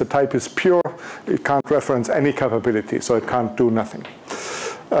 it means the type is pure. It can't reference any capability, so it can't do nothing.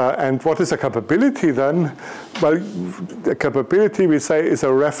 And what is a capability then? Well, the capability, we say, is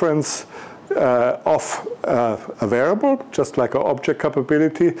a reference of a variable, just like an object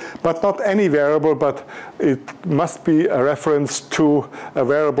capability, but not any variable, but it must be a reference to a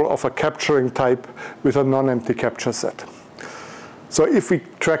variable of a capturing type with a non-empty capture set. So if we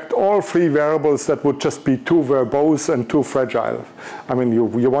tracked all free variables, that would just be too verbose and too fragile. I mean,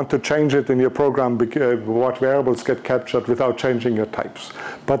 you want to change it in your program, what variables get captured without changing your types.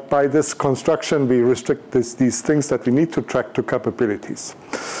 But by this construction, we restrict these things that we need to track to capabilities.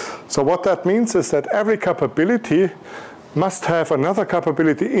 So what that means is that every capability must have another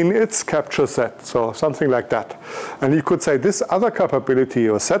capability in its capture set, so something like that. And you could say this other capability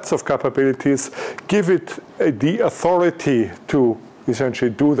or sets of capabilities give it the authority to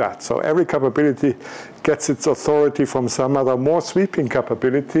essentially do that. So every capability gets its authority from some other more sweeping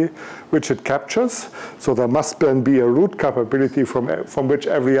capability, which it captures. So there must then be a root capability from which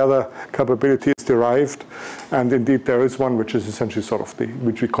every other capability is derived. And indeed, there is one which is essentially sort of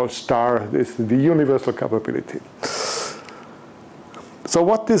which we call star, is the universal capability. So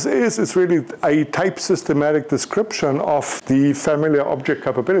what this is really a type systematic description of the familiar object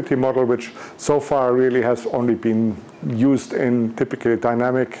capability model, which so far really has only been used in typically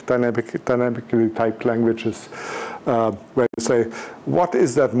dynamically typed languages, where you say, what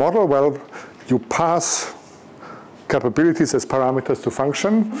is that model? Well, you pass capabilities as parameters to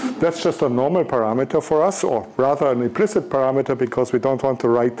function. That's just a normal parameter for us, or rather an implicit parameter, because we don't want to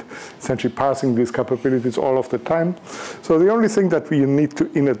write essentially parsing these capabilities all of the time. So the only thing that we need to,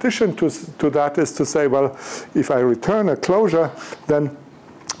 in addition to that, is to say, well, if I return a closure, then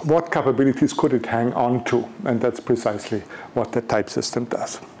what capabilities could it hang on to? And that's precisely what the type system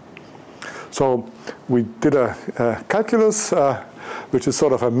does. So we did a calculus, which is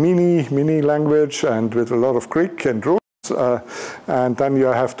sort of a mini language, and with a lot of Greek and rules. And then you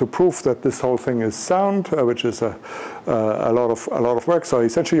have to prove that this whole thing is sound, which is a lot of work. So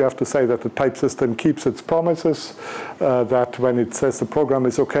essentially, you have to say that the type system keeps its promises, that when it says the program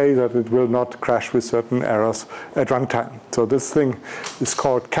is okay, that it will not crash with certain errors at runtime. So this thing is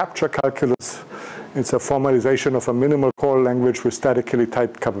called capture calculus. It's a formalization of a minimal core language with statically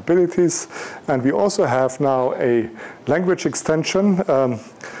typed capabilities. And we also have now a language extension,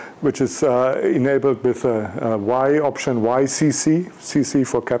 which is enabled with a Y option, YCC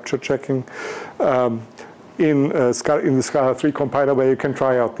for capture checking, in the Scala 3 compiler, where you can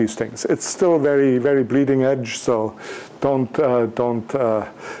try out these things. It's still very, very bleeding edge, so don't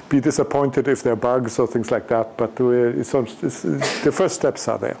be disappointed if there are bugs or things like that. But the first steps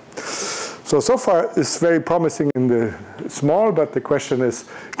are there. So far, it's very promising in the small, but the question is,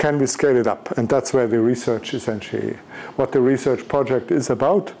 can we scale it up? And that's where the research, essentially, what the research project is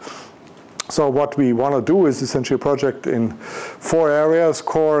about. So what we want to do is essentially a project in 4 areas: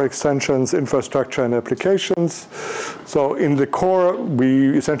 core, extensions, infrastructure, and applications. So in the core,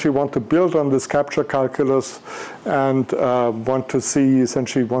 we essentially want to build on this capture calculus and want to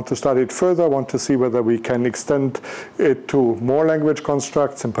study it further, want to see whether we can extend it to more language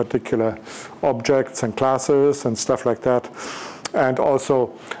constructs, in particular objects and classes and stuff like that. And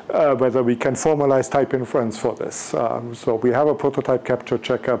also whether we can formalize type inference for this. So we have a prototype capture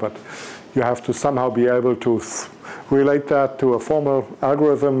checker, but you have to somehow be able to relate that to a formal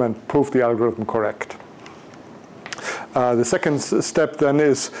algorithm and prove the algorithm correct. The second step then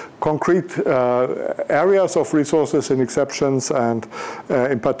is concrete areas of resources and exceptions, and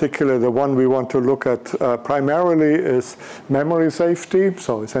in particular the one we want to look at primarily is memory safety.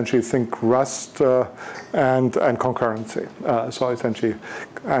 So essentially think Rust and concurrency. So essentially,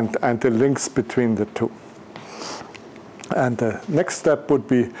 and the links between the two. And the next step would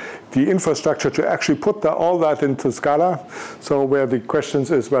be the infrastructure to actually put all that into Scala. So where the question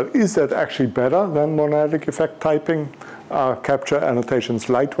is, well, is that actually better than monadic effect typing? Are capture annotations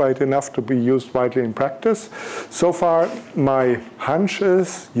lightweight enough to be used widely in practice? So far, my hunch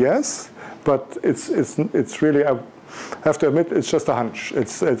is yes, but it's really I have to admit, it's just a hunch.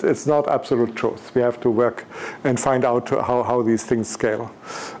 It's not absolute truth. We have to work and find out how these things scale.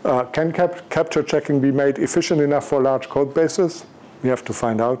 Can capture checking be made efficient enough for large code bases? We have to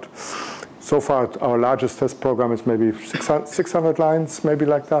find out. So far, our largest test program is maybe 600 lines, maybe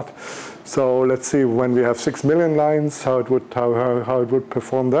like that. So let's see when we have 6 million lines, how it would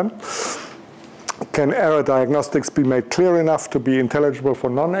perform then. Can error diagnostics be made clear enough to be intelligible for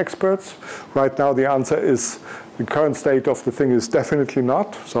non-experts? Right now, the answer is the current state of the thing is definitely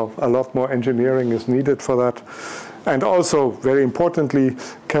not. So a lot more engineering is needed for that. And also, very importantly,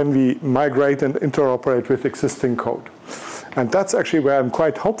 can we migrate and interoperate with existing code? And that's actually where I'm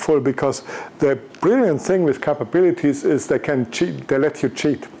quite hopeful, because the brilliant thing with capabilities is they can cheat. They let you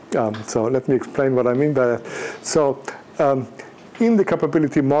cheat. So let me explain what I mean by that. So in the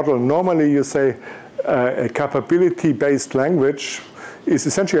capability model, normally you say a capability-based language is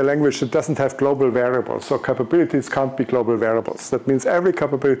essentially a language that doesn't have global variables. So capabilities can't be global variables. That means every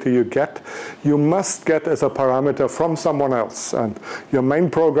capability you must get as a parameter from someone else. And your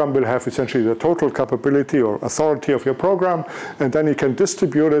main program will have essentially the total capability or authority of your program, and then you can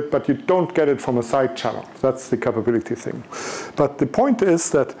distribute it, but you don't get it from a side channel. That's the capability thing. But the point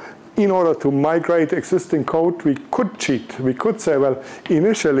is that in order to migrate existing code, we could cheat. We could say, well,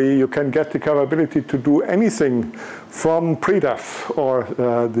 initially you can get the capability to do anything from predef or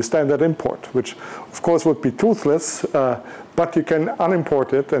the standard import, which of course would be toothless, but you can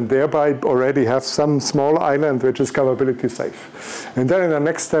unimport it and thereby already have some small island which is scalability safe. And then in the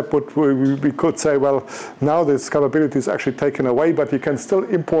next step, we could say, well, now the scalability is actually taken away, but you can still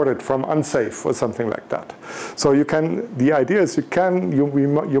import it from unsafe or something like that. So you can, the idea is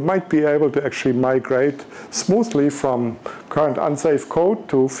you might be able to actually migrate smoothly from current unsafe code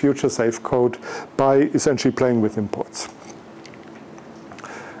to future safe code by essentially playing with imports.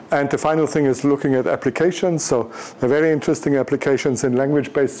 And the final thing is looking at applications. So there are very interesting applications in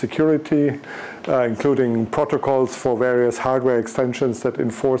language-based security, including protocols for various hardware extensions that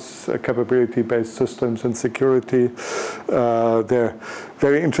enforce capability-based systems and security. There are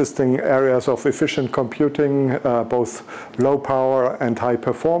very interesting areas of efficient computing, both low power and high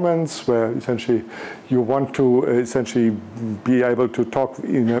performance, where essentially you want to essentially be able to talk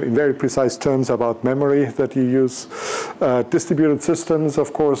in very precise terms about memory that you use. Distributed systems,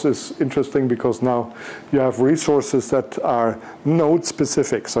 of course, is interesting because now you have resources that are node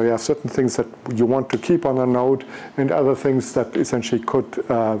specific. So you have certain things that you want to keep on a node and other things that essentially could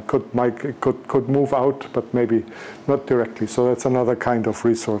move out, but maybe not directly. So that's another kind of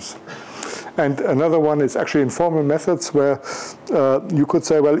resource. And another one is actually informal methods where you could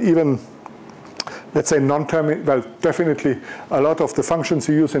say, well, even let's say non-terminal, well, definitely a lot of the functions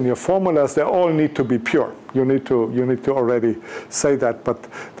you use in your formulas, they all need to be pure. You need to already say that, but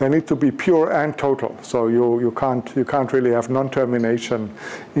they need to be pure and total. So you can't really have non-termination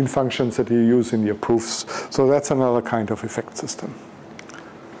in functions that you use in your proofs. So that's another kind of effect system.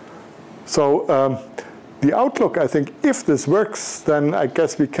 So the outlook, I think, if this works, then I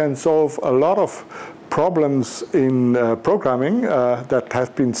guess we can solve a lot of problems in programming that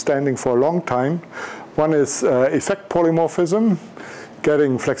have been standing for a long time. One is effect polymorphism,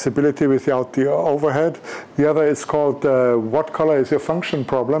 getting flexibility without the overhead. The other is called what color is your function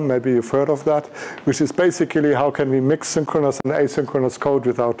problem. Maybe you've heard of that, which is basically how can we mix synchronous and asynchronous code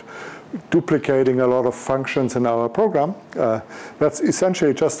without duplicating a lot of functions in our program. That's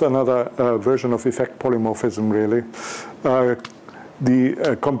essentially just another version of effect polymorphism, really.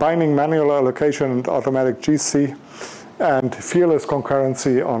 Combining manual allocation and automatic GC, and fearless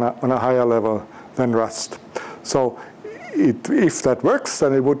concurrency on a higher level than Rust. So if that works,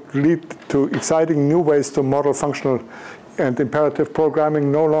 then it would lead to exciting new ways to model functional and imperative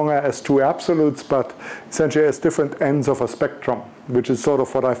programming, no longer as two absolutes, but essentially as different ends of a spectrum, which is sort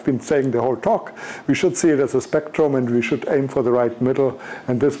of what I've been saying the whole talk. We should see it as a spectrum, and we should aim for the right middle,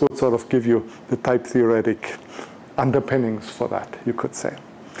 and this would sort of give you the type theoretic underpinnings for that, you could say.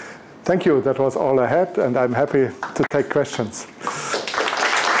 Thank you. That was all I had, and I'm happy to take questions.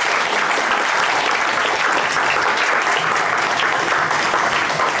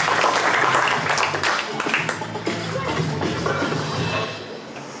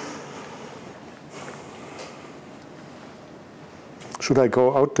 Should I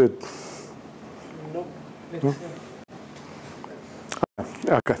go out to... No?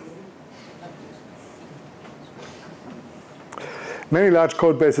 Okay. Many large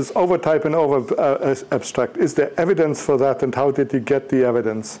code bases overtype and over abstract. Is there evidence for that, and how did you get the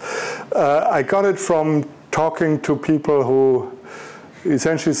evidence? I got it from talking to people who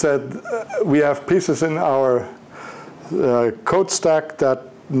essentially said, we have pieces in our code stack that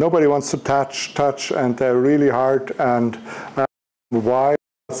nobody wants to touch, and they're really hard, and why?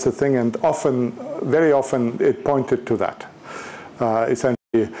 That's the thing, and often, very often, it pointed to that.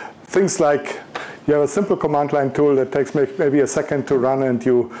 Essentially, things like you have a simple command line tool that takes maybe a second to run, and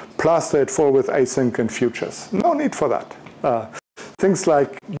you plaster it full with async and futures. No need for that. Things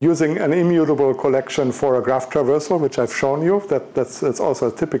like using an immutable collection for a graph traversal, which I've shown you, that's also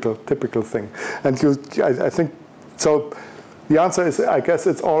a typical thing. And I think, so the answer is, I guess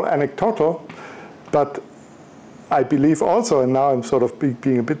it's all anecdotal, but I believe also, and now I'm sort of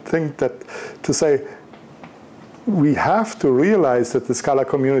being a bit to say, we have to realize that the Scala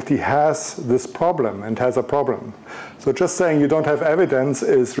community has this problem and has a problem. So just saying you don't have evidence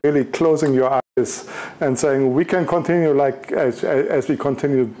is really closing your eyes and saying we can continue like as we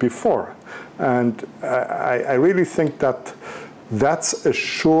continued before. And I really think that that's a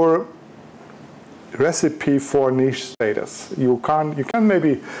sure recipe for niche status. You can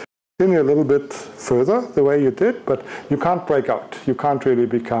maybe continue a little bit further the way you did, but you can't break out. You can't really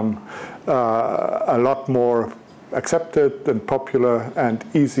become a lot more accepted and popular and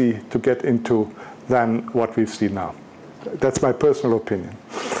easy to get into than what we've seen now. That's my personal opinion.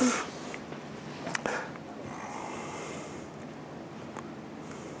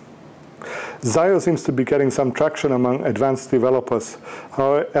 Zio seems to be getting some traction among advanced developers.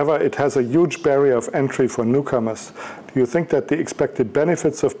 However, it has a huge barrier of entry for newcomers. Do you think that the expected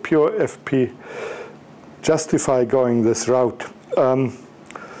benefits of pure FP justify going this route?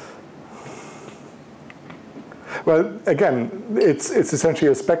 Well, again, it's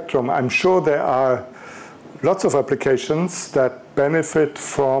essentially a spectrum. I'm sure there are lots of applications that benefit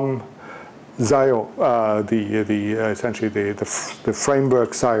from Zio, essentially the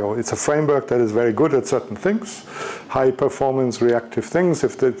framework Zio. It's a framework that is very good at certain things, high performance reactive things.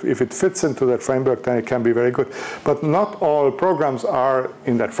 If it fits into that framework, then it can be very good. But not all programs are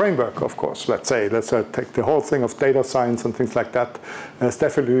in that framework, of course. Let's take the whole thing of data science and things like that. There's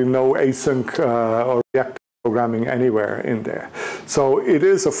definitely no async or reactive programming anywhere in there. So it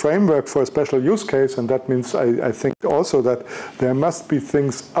is a framework for a special use case, and that means I think also that there must be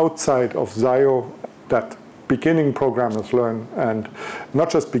things outside of Zio that beginning programmers learn, and not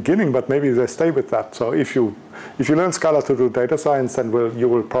just beginning, but maybe they stay with that. So if you learn Scala to do data science, then you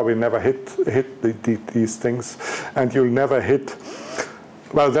will probably never hit these things, and you'll never hit.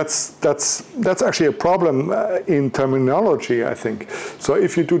 Well, that's actually a problem in terminology, I think. So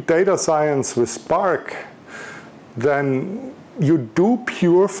if you do data science with Spark, then you do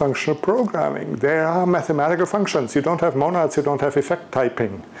pure functional programming. There are mathematical functions. You don't have monads, you don't have effect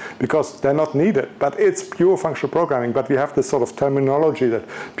typing, because they're not needed. But it's pure functional programming. But we have this sort of terminology that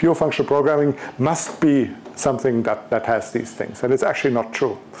pure functional programming must be something that has these things. And it's actually not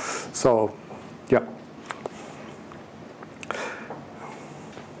true. So, yeah.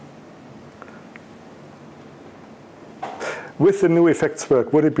 With the new effects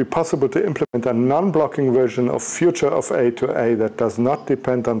work, would it be possible to implement a non-blocking version of future of A to A that does not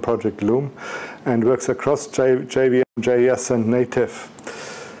depend on Project Loom and works across JVM, JS, and native?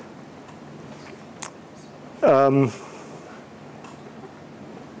 Well,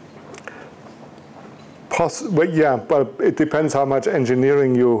 yeah, but it depends how much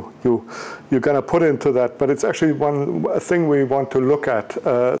engineering you're going to put into that. But it's actually one thing we want to look at.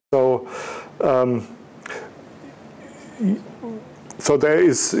 So there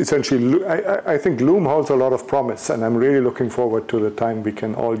is essentially, I think Loom holds a lot of promise, and I'm really looking forward to the time we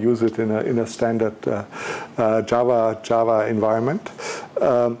can all use it in a standard Java environment.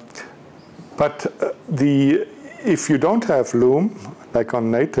 But if you don't have Loom, like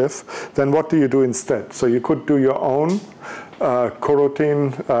on native, then what do you do instead? So you could do your own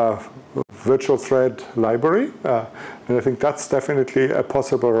coroutine virtual thread library, and I think that's definitely a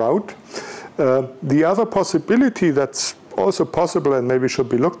possible route. The other possibility that's also possible and maybe should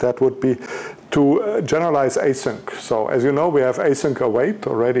be looked at would be to generalize async. So as you know, we have async await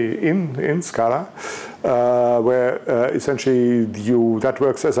already in Scala, where essentially that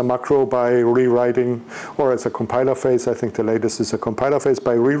works as a macro by rewriting, or as a compiler phase. I think the latest is a compiler phase,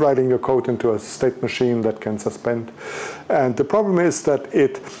 by rewriting your code into a state machine that can suspend. And the problem is that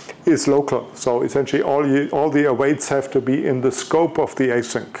it is local. So essentially all the awaits have to be in the scope of the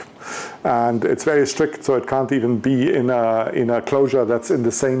async. And it's very strict, so it can't even be in a closure that's in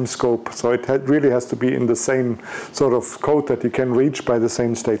the same scope. So it really has to be in the same sort of code that you can reach by the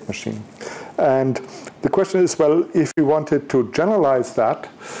same state machine. And the question is, well, if we wanted to generalize that,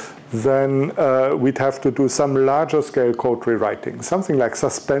 then we'd have to do some larger scale code rewriting, something like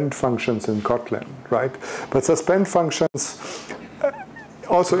suspend functions in Kotlin, right? But suspend functions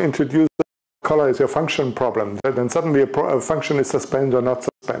also introduce color is your function problem. Then suddenly a function is suspend or not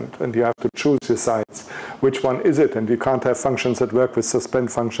suspend, and you have to choose your sides. Which one is it? And you can't have functions that work with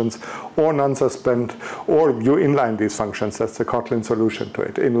suspend functions or non-suspend, or you inline these functions. That's the Kotlin solution to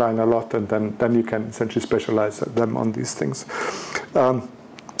it. Inline a lot, and then you can essentially specialize them on these things.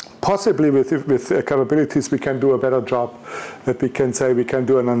 Possibly with capabilities, we can do a better job. That we can say we can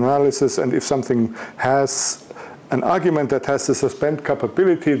do an analysis, and if something has an argument that has the suspend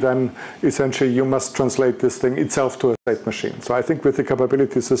capability, then essentially you must translate this thing itself to a state machine. So I think with the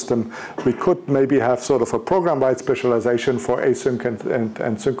capability system, we could maybe have sort of a program-wide specialization for async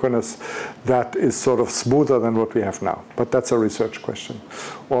and synchronous that is sort of smoother than what we have now. But that's a research question.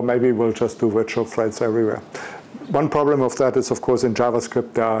 Or maybe we'll just do virtual threads everywhere. One problem of that is, of course, in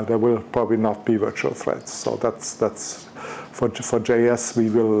JavaScript, there will probably not be virtual threads. So that's for JS, we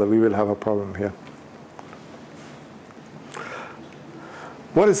will have a problem here.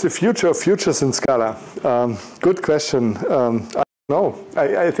 What is the future of futures in Scala? Good question. I don't know.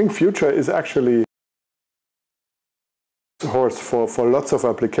 I think future is actually a horse for lots of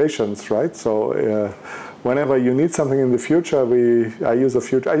applications, right? So whenever you need something in the future, I use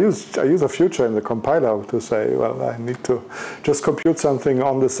a future in the compiler to say, well, I need to just compute something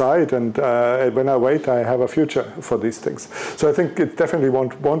on the side, and when I wait, I have a future for these things. So I think it definitely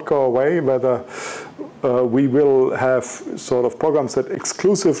won't go away. Whether we will have sort of programs that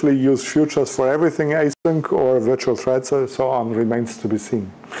exclusively use futures for everything async or virtual threads or so on remains to be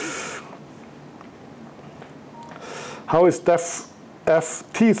seen. How is def f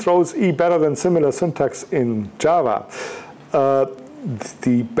t throws e better than similar syntax in Java?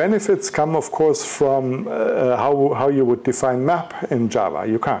 The benefits come, of course, from how you would define map in Java.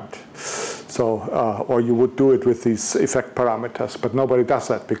 You can't. So, or you would do it with these effect parameters, but nobody does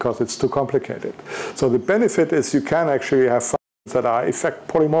that because it's too complicated. So the benefit is you can actually have functions that are effect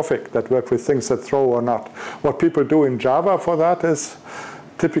polymorphic, that work with things that throw or not. What people do in Java for that is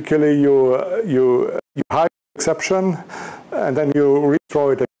typically you hide the exception, and then you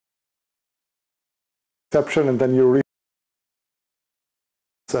rethrow it exception, and then you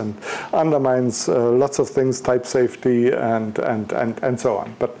and undermines lots of things, type safety and so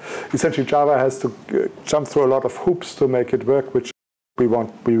on. But essentially Java has to jump through a lot of hoops to make it work, which we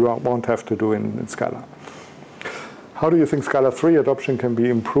won't have to do in Scala. How do you think Scala 3 adoption can be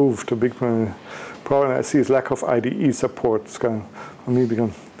improved? A big problem I see is lack of IDE support. Scala, maybe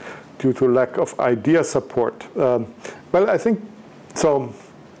due to lack of idea support. Well, I think so.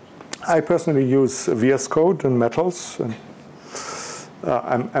 I personally use VS Code and Metals.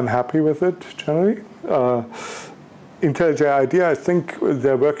 And I'm happy with it generally. IntelliJ IDEA, I think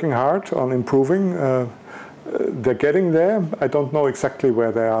they're working hard on improving. They're getting there. I don't know exactly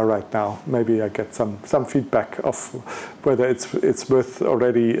where they are right now. Maybe I get some feedback of whether it's worth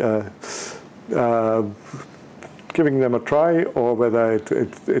already giving them a try, or whether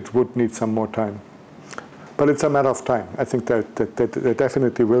it would need some more time. But it's a matter of time. I think that they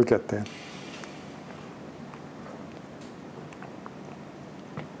definitely will get there.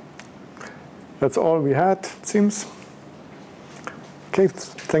 That's all we had, it seems. Okay,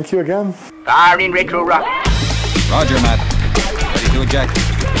 thank you again. Fire in retro rock. Roger, Matt. Ready to eject.